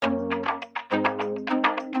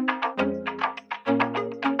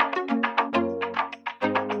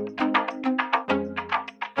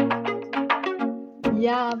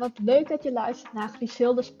Ja, wat leuk dat je luistert naar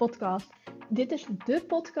Griselda's podcast. Dit is de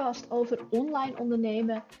podcast over online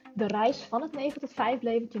ondernemen, de reis van het 9 tot 5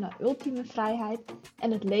 leventje naar ultieme vrijheid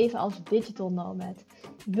en het leven als digital nomad.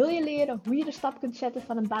 Wil je leren hoe je de stap kunt zetten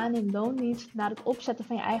van een baan in loondienst naar het opzetten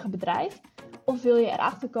van je eigen bedrijf? Of wil je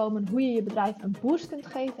erachter komen hoe je je bedrijf een boost kunt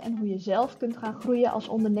geven en hoe je zelf kunt gaan groeien als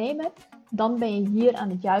ondernemer? Dan ben je hier aan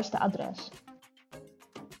het juiste adres.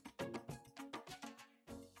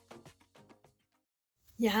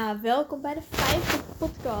 Ja, welkom bij de 5e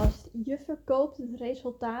podcast. Je verkoopt het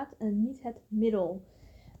resultaat en niet het middel.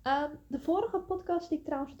 De vorige podcast die ik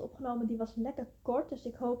trouwens had opgenomen, die was lekker kort. Dus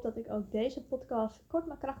ik hoop dat ik ook deze podcast kort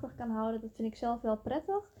maar krachtig kan houden. Dat vind ik zelf wel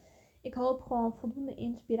prettig. Ik hoop gewoon voldoende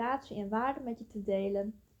inspiratie en waarde met je te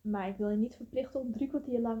delen. Maar ik wil je niet verplichten om 3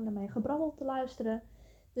 kwartier lang naar mijn gebrabbel te luisteren.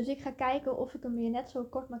 Dus ik ga kijken of ik hem weer net zo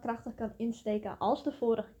kort maar krachtig kan insteken als de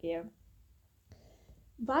vorige keer.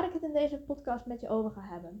 Waar ik het in deze podcast met je over ga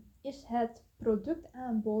hebben, is het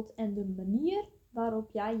productaanbod en de manier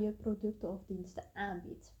waarop jij je producten of diensten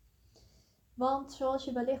aanbiedt. Want zoals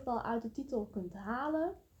je wellicht al uit de titel kunt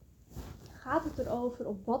halen, gaat het erover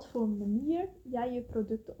op wat voor manier jij je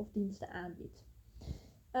producten of diensten aanbiedt.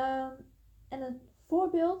 En een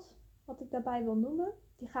voorbeeld wat ik daarbij wil noemen,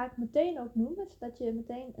 die ga ik meteen ook noemen, zodat je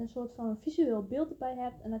meteen een soort van visueel beeld erbij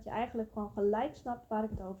hebt en dat je eigenlijk gewoon gelijk snapt waar ik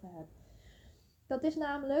het over heb. Dat is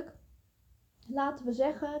namelijk, laten we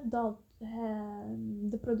zeggen dat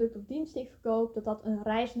de product of dienst die ik verkoop, dat een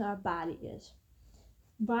reis naar Bali is.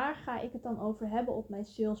 Waar ga ik het dan over hebben op mijn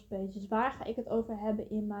sales pages? Waar ga ik het over hebben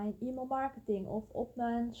in mijn e-mail marketing of op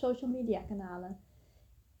mijn social media kanalen?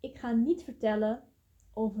 Ik ga niet vertellen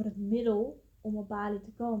over het middel om op Bali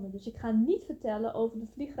te komen. Dus ik ga niet vertellen over de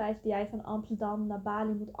vliegreis die jij van Amsterdam naar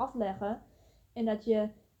Bali moet afleggen. En dat je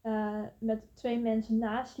met 2 mensen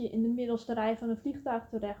naast je in de middelste rij van een vliegtuig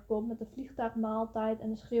terechtkomt met een vliegtuigmaaltijd en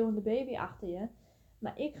een schreeuwende baby achter je.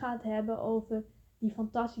 Maar ik ga het hebben over die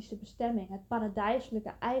fantastische bestemming, het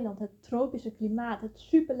paradijselijke eiland, het tropische klimaat, het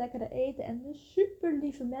super lekkere eten en de super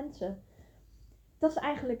lieve mensen. Dat is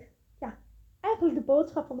eigenlijk de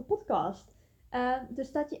boodschap van de podcast.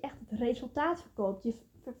 Dus dat je echt het resultaat verkoopt. Je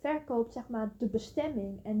verkoopt zeg maar de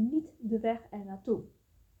bestemming en niet de weg er naartoe.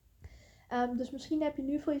 Dus misschien heb je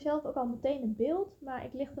nu voor jezelf ook al meteen een beeld, maar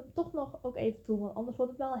ik licht hem toch nog ook even toe, want anders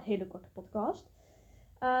wordt het wel een hele korte podcast.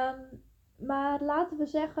 Maar laten we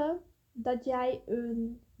zeggen dat jij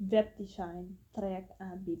een webdesign traject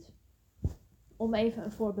aanbiedt. Om even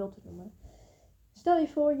een voorbeeld te noemen. Stel je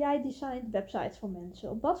voor, jij designt websites voor mensen.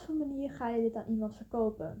 Op wat voor manier ga je dit aan iemand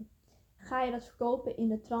verkopen? Ga je dat verkopen in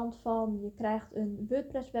de trant van, je krijgt een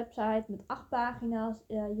WordPress website met 8 pagina's.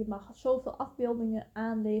 Je mag zoveel afbeeldingen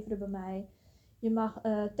aanleveren bij mij. Je mag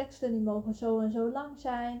teksten die mogen zo en zo lang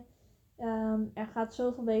zijn. Er gaat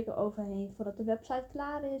zoveel weken overheen voordat de website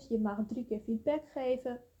klaar is. Je mag 3 keer feedback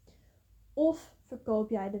geven. Of verkoop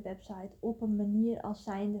jij de website op een manier als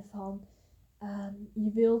zijnde van,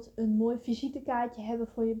 je wilt een mooi visitekaartje hebben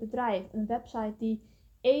voor je bedrijf. Een website die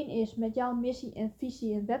één is met jouw missie en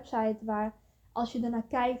visie. Een website waar als je ernaar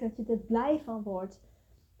kijkt dat je er blij van wordt.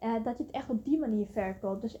 Dat je het echt op die manier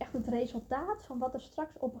verkoopt. Dus echt het resultaat van wat er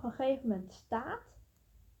straks op een gegeven moment staat.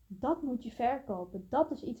 Dat moet je verkopen.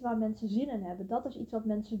 Dat is iets waar mensen zin in hebben. Dat is iets wat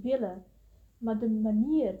mensen willen. Maar de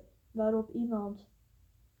manier waarop iemand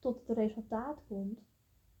tot het resultaat komt,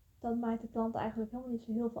 dat maakt de klant eigenlijk helemaal niet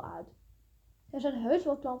zo heel veel uit. Er zijn heus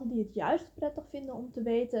wel klanten die het juist prettig vinden om te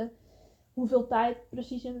weten hoeveel tijd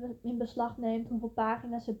precies in beslag neemt, hoeveel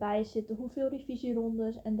pagina's erbij zitten, hoeveel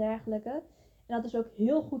revisierondes en dergelijke. En dat is ook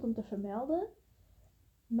heel goed om te vermelden.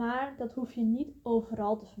 Maar dat hoef je niet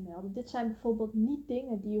overal te vermelden. Dit zijn bijvoorbeeld niet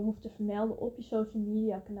dingen die je hoeft te vermelden op je social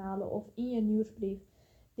media kanalen of in je nieuwsbrief.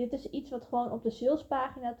 Dit is iets wat gewoon op de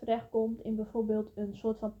salespagina terechtkomt in bijvoorbeeld een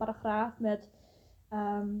soort van paragraaf met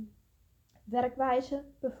werkwijze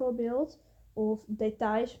bijvoorbeeld. Of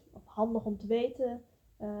details, of handig om te weten,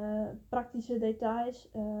 praktische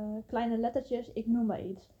details, kleine lettertjes, ik noem maar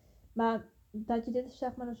iets. Maar dat je dit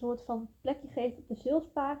zeg maar een soort van plekje geeft op de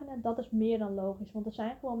salespagina, dat is meer dan logisch. Want er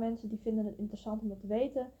zijn gewoon mensen die vinden het interessant om dat te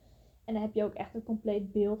weten. En dan heb je ook echt een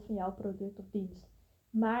compleet beeld van jouw product of dienst.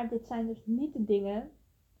 Maar dit zijn dus niet de dingen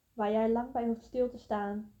waar jij lang bij hoeft stil te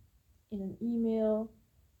staan in een e-mail,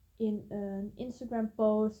 in een Instagram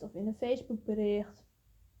post of in een Facebook bericht.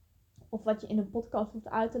 Of wat je in een podcast hoeft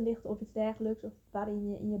uit te lichten of iets dergelijks. Of waarin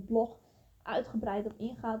je in je blog uitgebreid op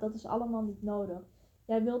ingaat. Dat is allemaal niet nodig.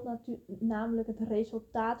 Jij wilt namelijk het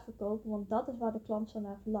resultaat verkopen. Want dat is waar de klant zo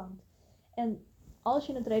naar verlangt. En als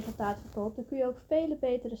je het resultaat verkoopt, dan kun je ook vele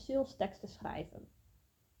betere sales teksten schrijven.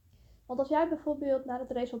 Want als jij bijvoorbeeld naar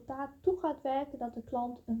het resultaat toe gaat werken dat de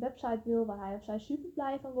klant een website wil waar hij of zij super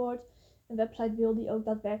blij van wordt. Een website wil die ook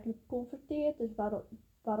daadwerkelijk converteert. Dus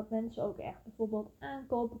waarop mensen ook echt bijvoorbeeld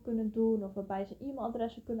aankopen kunnen doen. Of waarbij ze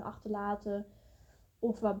e-mailadressen kunnen achterlaten.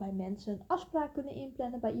 Of waarbij mensen een afspraak kunnen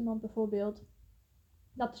inplannen bij iemand bijvoorbeeld.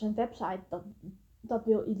 Dat is een website, dat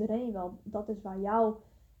wil iedereen wel. Dat is waar jouw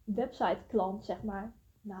website-klant zeg maar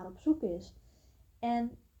naar op zoek is.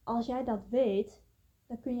 En als jij dat weet,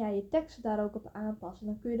 dan kun jij je teksten daar ook op aanpassen.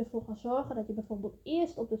 Dan kun je ervoor gaan zorgen dat je bijvoorbeeld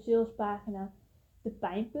eerst op de salespagina de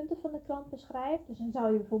pijnpunten van de klant beschrijft. Dus dan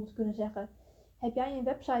zou je bijvoorbeeld kunnen zeggen, heb jij een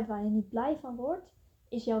website waar je niet blij van wordt?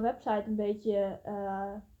 Is jouw website een beetje,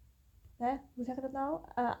 hoe zeg je dat nou?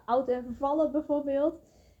 Oud en vervallen bijvoorbeeld.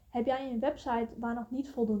 Heb jij een website waar nog niet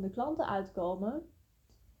voldoende klanten uitkomen?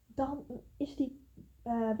 Dan is die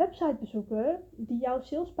websitebezoeker die jouw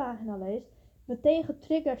salespagina leest meteen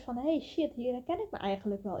getriggerd van hey shit, hier herken ik me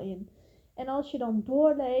eigenlijk wel in. En als je dan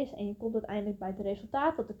doorleest en je komt uiteindelijk bij het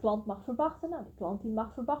resultaat dat de klant mag verwachten. Nou, de klant die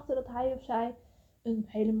mag verwachten dat hij of zij een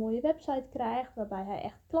hele mooie website krijgt waarbij hij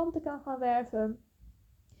echt klanten kan gaan werven.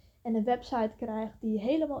 En een website krijgt die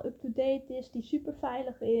helemaal up-to-date is, die super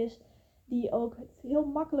veilig is. Die ook heel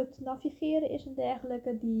makkelijk te navigeren is en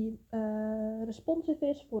dergelijke. Die responsive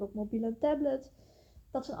is voor op mobiel en tablet.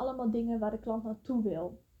 Dat zijn allemaal dingen waar de klant naartoe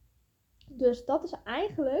wil. Dus dat is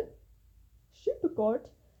eigenlijk super kort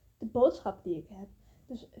de boodschap die ik heb.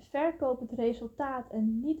 Dus verkoop het resultaat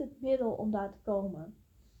en niet het middel om daar te komen.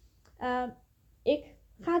 Ik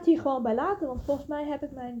ga het hier gewoon bij laten, want volgens mij heb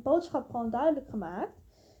ik mijn boodschap gewoon duidelijk gemaakt.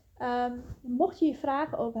 Mocht je hier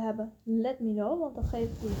vragen over hebben, let me know, want dan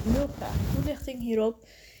geef ik je heel graag toelichting hierop.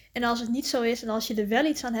 En als het niet zo is en als je er wel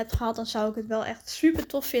iets aan hebt gehad, dan zou ik het wel echt super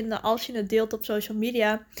tof vinden als je het deelt op social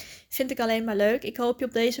media. Vind ik alleen maar leuk. Ik hoop je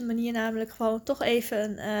op deze manier namelijk gewoon toch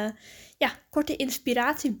even een korte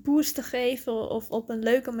inspiratieboost te geven of op een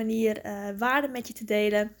leuke manier waarde met je te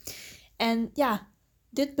delen. En ja,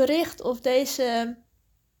 dit bericht of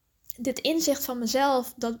dit inzicht van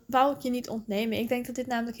mezelf, dat wou ik je niet ontnemen. Ik denk dat dit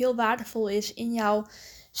namelijk heel waardevol is in jouw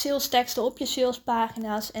sales teksten, op je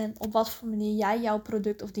salespagina's en op wat voor manier jij jouw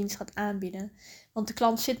product of dienst gaat aanbieden. Want de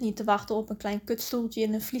klant zit niet te wachten op een klein kutstoeltje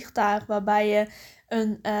in een vliegtuig waarbij je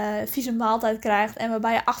een vieze maaltijd krijgt en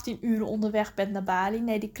waarbij je 18 uur onderweg bent naar Bali.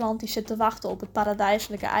 Nee, die klant die zit te wachten op het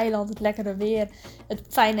paradijselijke eiland, het lekkere weer, het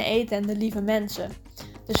fijne eten en de lieve mensen.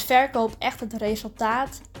 Dus verkoop echt het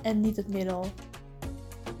resultaat en niet het middel.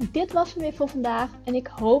 Dit was hem weer voor vandaag en ik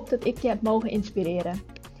hoop dat ik je heb mogen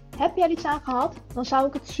inspireren. Heb jij er iets aan gehad? Dan zou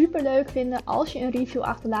ik het super leuk vinden als je een review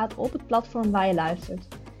achterlaat op het platform waar je luistert.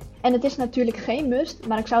 En het is natuurlijk geen must,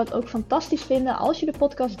 maar ik zou het ook fantastisch vinden als je de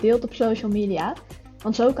podcast deelt op social media.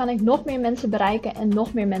 Want zo kan ik nog meer mensen bereiken en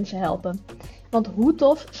nog meer mensen helpen. Want hoe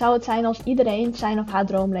tof zou het zijn als iedereen zijn of haar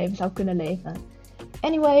droomleven zou kunnen leven.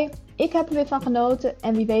 Anyway, ik heb er weer van genoten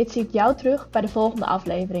en wie weet zie ik jou terug bij de volgende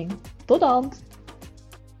aflevering. Tot dan!